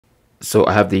So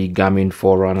I have the Garmin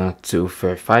Forerunner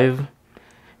 255,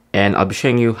 and I'll be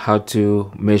showing you how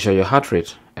to measure your heart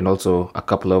rate and also a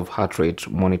couple of heart rate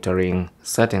monitoring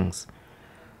settings.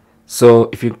 So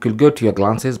if you could go to your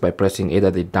glances by pressing either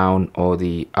the down or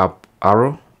the up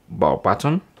arrow bar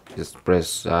button, just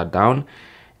press down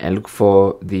and look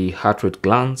for the heart rate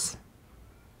glance.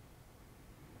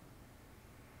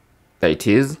 There it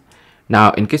is.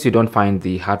 Now, in case you don't find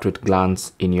the heart rate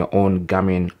glance in your own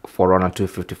Garmin Forerunner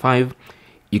 255,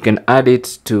 you can add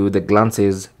it to the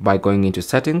glances by going into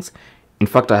settings. In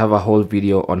fact, I have a whole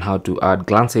video on how to add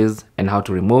glances and how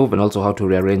to remove and also how to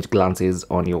rearrange glances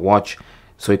on your watch.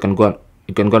 So you can go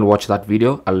and watch that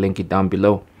video. I'll link it down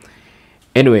below.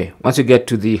 Anyway, once you get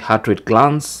to the heart rate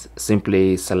glance,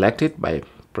 simply select it by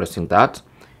pressing that,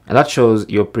 and that shows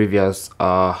your previous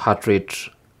heart rate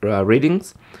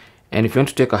readings. And if you want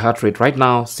to take a heart rate right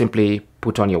now, simply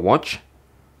put on your watch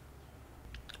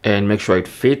and make sure it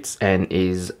fits and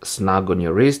is snug on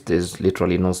your wrist. There's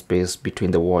literally no space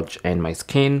between the watch and my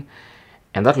skin,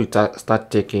 and that will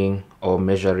start taking or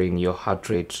measuring your heart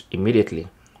rate immediately.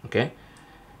 Okay,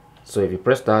 so if you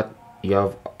press that, you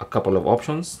have a couple of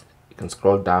options. You can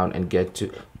scroll down and get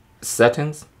to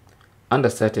settings. Under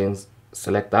settings,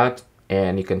 select that,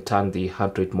 and you can turn the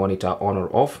heart rate monitor on or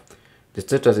off. The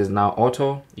status is now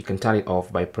auto. You can turn it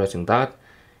off by pressing that,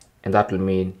 and that will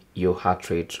mean your heart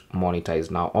rate monitor is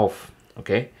now off.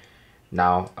 Okay,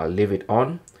 now I'll leave it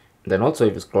on. Then also,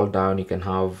 if you scroll down, you can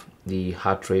have the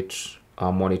heart rate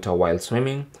monitor while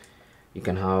swimming. You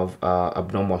can have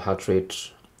abnormal heart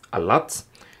rate alerts.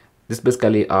 This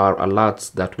basically are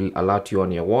alerts that will alert you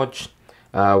on your watch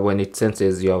when it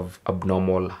senses you have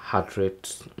abnormal heart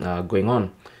rate going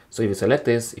on. So if you select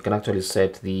this, you can actually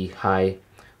set the high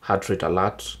heart rate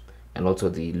alert and also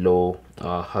the low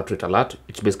heart rate alert,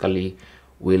 which basically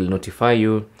will notify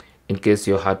you in case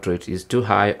your heart rate is too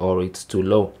high or it's too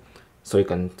low. So you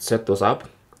can set those up.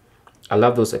 I'll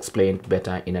have those explained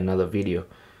better in another video.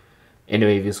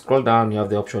 Anyway, if you scroll down, you have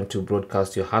the option to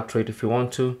broadcast your heart rate if you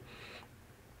want to,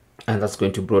 and that's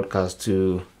going to broadcast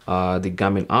to the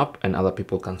Garmin app and other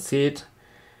people can see it.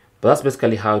 But that's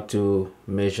basically how to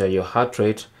measure your heart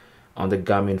rate on the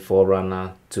Garmin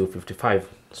Forerunner 255.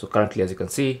 So currently, as you can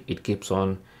see, it keeps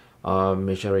on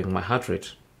measuring my heart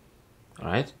rate. All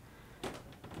right,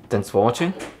 thanks for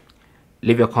watching.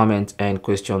 Leave your comments and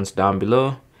questions down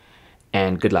below,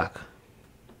 and good luck.